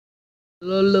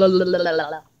Oh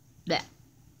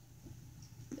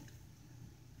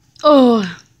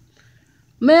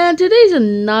man, today's a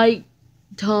night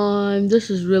time.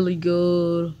 This is really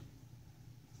good.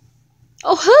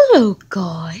 Oh, hello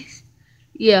guys.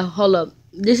 Yeah, hold up.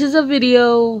 This is a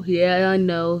video. Yeah, I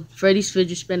know. Freddy's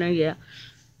fidget spinner. Yeah.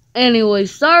 Anyway,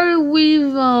 sorry we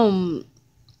haven't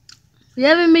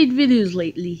made videos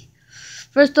lately.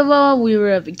 First of all, we were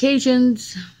at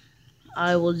vacations.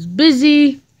 I was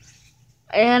busy.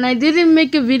 And I didn't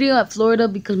make a video at Florida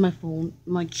because my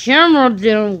camera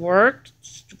didn't work.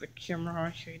 Stupid camera, I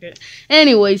hate it.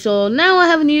 Anyway, so now I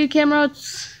have a new camera.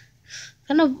 It's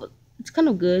kind of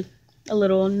good, a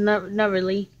little, not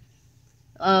really.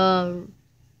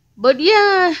 But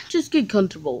yeah, just get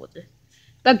comfortable with it.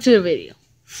 Back to the video.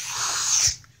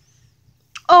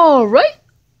 All right,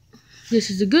 this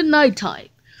is a good night time.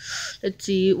 Let's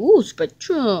see. Ooh,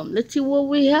 Spectrum. Let's see what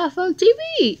we have on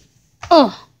TV.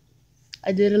 Oh.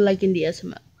 I didn't like in the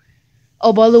SML.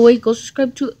 Oh, by the way, go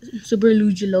subscribe to Super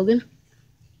Luigi Logan.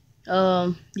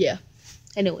 Yeah.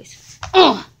 Anyways.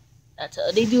 That's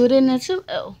how they do it in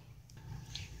SML.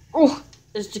 Oh,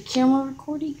 is the camera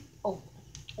recording? Oh,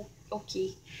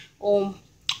 okay.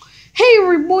 Hey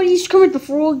everybody, it's Kermit the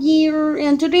Frog here,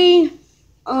 and today,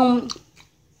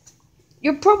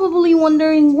 you're probably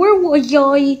wondering where was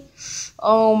I?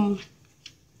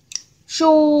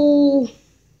 So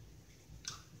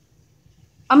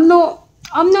I'm not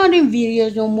in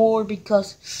videos no more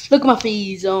because look at my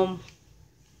face.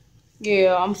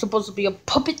 Yeah, I'm supposed to be a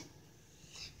puppet,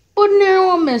 but now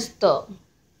I messed up.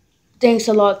 Thanks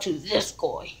a lot to this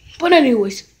guy. But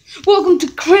anyways, welcome to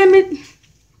Kermit.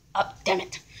 Damn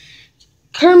it,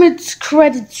 Kermit's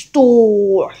Credit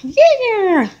Store.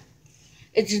 Yeah,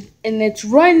 it's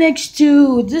right next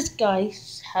to this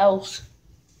guy's house.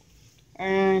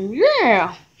 And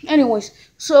yeah. Anyways,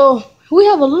 so we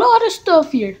have a lot of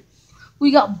stuff here. We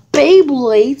got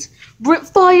Beyblades,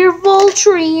 Britfire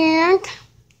Voltrank.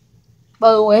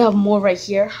 By the way, I have more right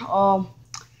here. I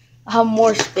have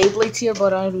more Beyblades here,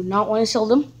 but I do not want to sell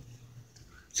them.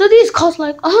 So these cost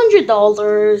like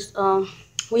 $100.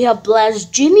 We have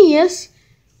Blast Genius.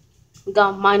 We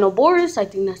got Mino Boris, I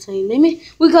think that's how you name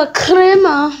it. We got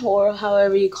Crema, or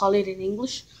however you call it in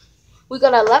English. We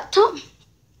got a laptop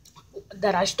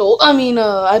that I stole.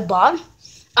 I bought.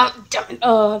 Damn it,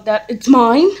 that it's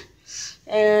mine.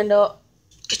 And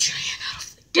get your hand out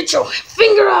of there. Get your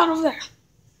finger out of there.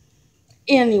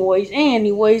 Anyways,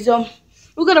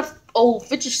 we got a old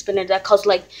fidget spinner that costs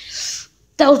like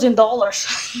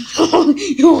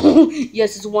 $1,000.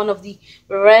 Yes, it's one of the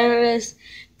rarest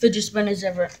fidget spinners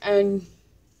ever. And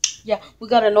yeah, we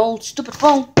got an old stupid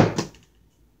phone.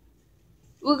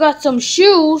 We got some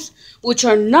shoes, which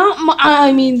are not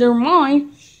they're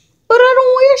mine, but I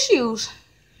don't wear shoes.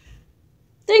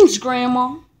 Thanks,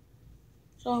 Grandma.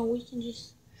 So we can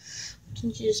just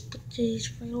put these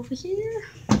right over here.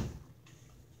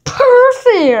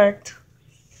 Perfect.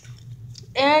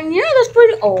 And yeah, that's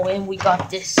pretty. Oh, and we got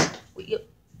this. And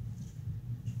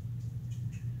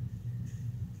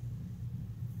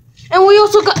we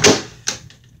also got.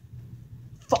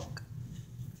 Fuck.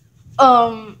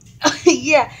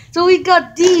 Yeah. So we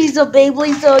got these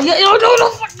Beyblades. Yeah. No.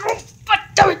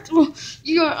 Damn it.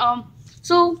 Yeah.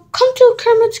 So come to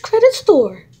Kermit's Credit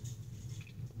Store.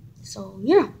 So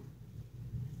yeah.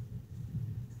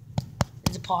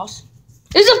 Is it pause?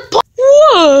 Is it pause?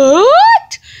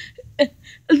 What?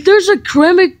 There's a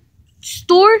Kermit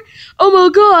store? Oh my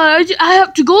god, I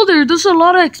have to go there. There's a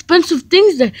lot of expensive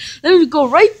things there. Let me go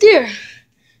right there.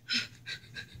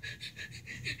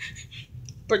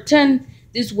 Pretend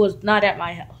this was not at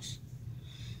my house.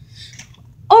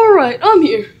 Alright, I'm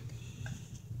here.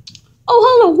 Oh,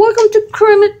 hello, welcome to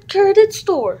Kermit Credit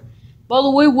Store. By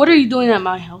the way, what are you doing at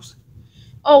my house?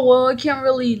 Oh, well, I can't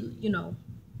really,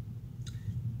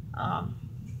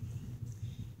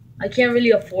 I can't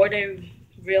really afford a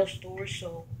real store,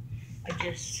 so I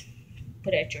just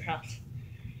put it at your house.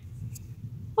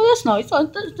 Oh, that's nice.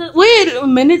 Wait a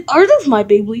minute, are those my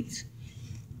Beyblades?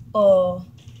 No.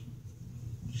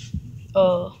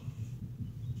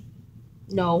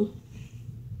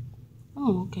 Oh,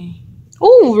 okay.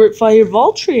 Oh, Fire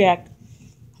Voltrank.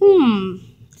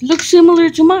 Looks similar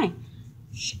to mine.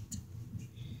 Shit.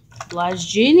 Blast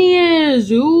Genius.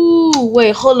 Ooh,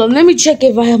 wait, hold on. Let me check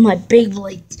if I have my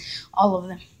Beyblades. All of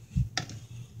them.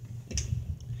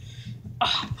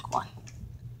 Oh, come on.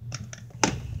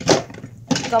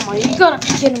 Come on, you gotta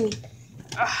be kidding me.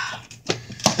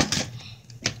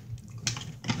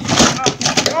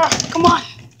 Come on.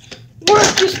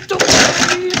 Work this stupid.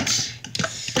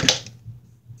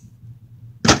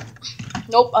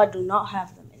 Nope, I do not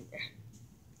have them in there.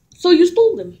 So you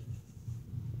stole them?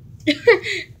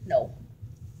 No.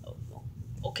 Oh, no.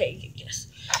 Okay, yes.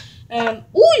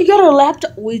 Oh, you got a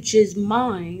laptop, which is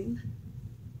mine.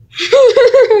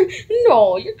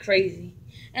 No, you're crazy.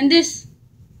 And this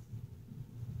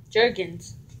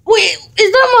Jergens. Wait,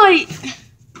 is that my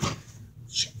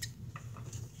shit?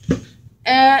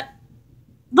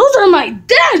 Those are my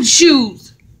dad's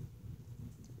shoes.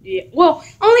 Yeah. Well,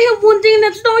 I only have one thing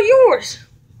that's not yours.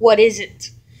 What is it?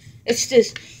 It's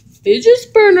this fidget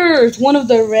spinner. It's one of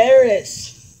the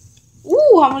rarest.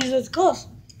 Ooh, how much does it cost?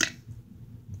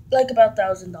 Like about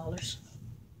 $1,000.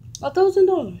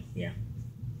 $1,000. Yeah.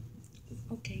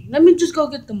 Okay, let me just go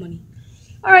get the money.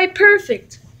 All right,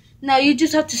 perfect. Now you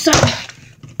just have to sign.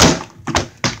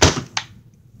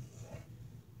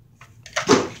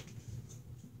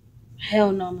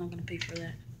 Hell no, I'm not gonna pay for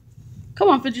that. Come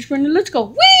on, fidget spinner, let's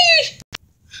go. Whee!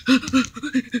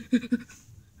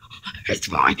 It's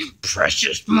mine,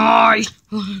 precious mine.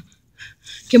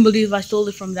 Can't believe I stole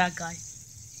it from that guy.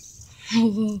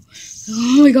 Oh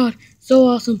my god, so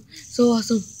awesome, so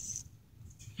awesome.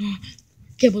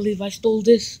 Can't believe I stole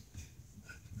this.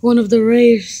 One of the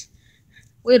rares.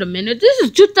 Wait a minute, this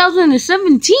is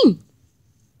 2017.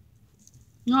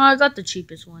 No, I got the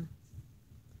cheapest one.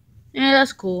 Yeah,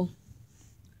 that's cool.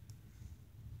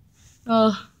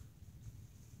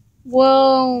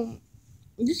 Well,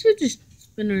 this fidget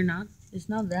spinner it's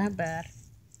not that bad.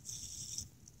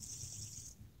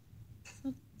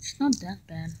 It's not that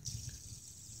bad.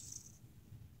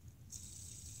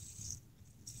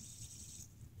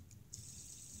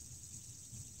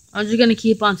 I'm just gonna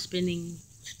keep on spinning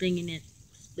it.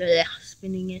 Blech,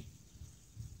 spinning it.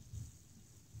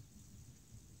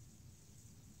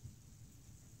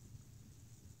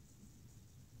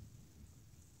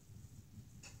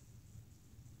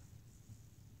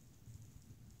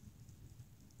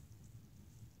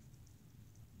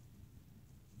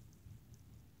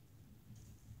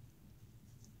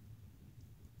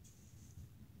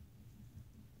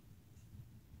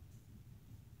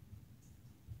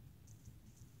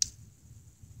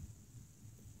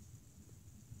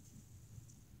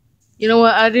 You know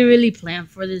what? I didn't really plan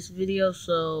for this video,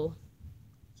 so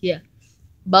yeah.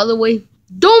 By the way,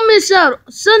 don't miss out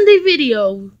Sunday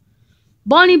video.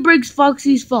 Bonnie breaks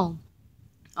Foxy's phone.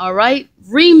 Alright?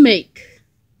 Remake.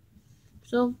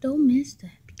 So don't miss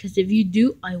that. Because if you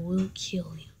do, I will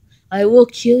kill you. I will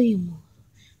kill you, Mom.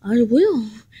 I will.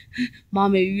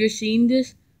 Mom, if you're seeing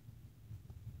this,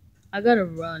 I gotta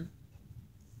run.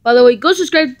 By the way, go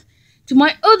subscribe to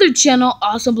my other channel,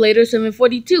 Awesome Blader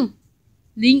 742.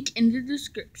 Link in the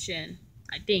description.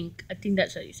 I think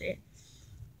that's how you say it.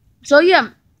 So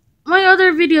yeah, my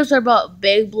other videos are about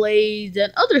Beyblades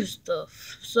and other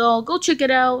stuff. So go check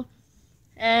it out.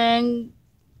 And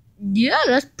yeah,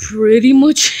 that's pretty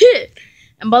much it.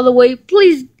 And by the way,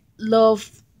 please love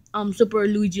Super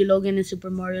Luigi Logan and Super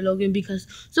Mario Logan, because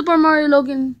Super Mario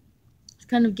Logan is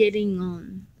kind of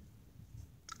getting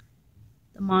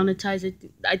monetize it.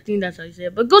 I think that's how you say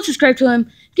it. But go subscribe to him,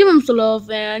 give him some love,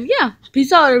 and yeah,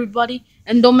 peace out, everybody.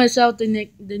 And don't miss out the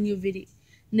new video.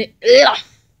 You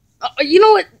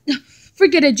know what?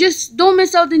 Forget it. Just don't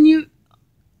miss out the new.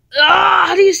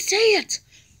 How do you say it?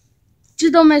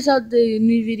 Just don't miss out the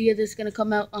new video that's gonna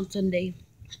come out on Sunday.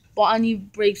 Bonnie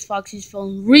breaks Foxy's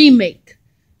phone remake.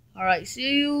 All right,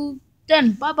 see you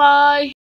then. Bye bye.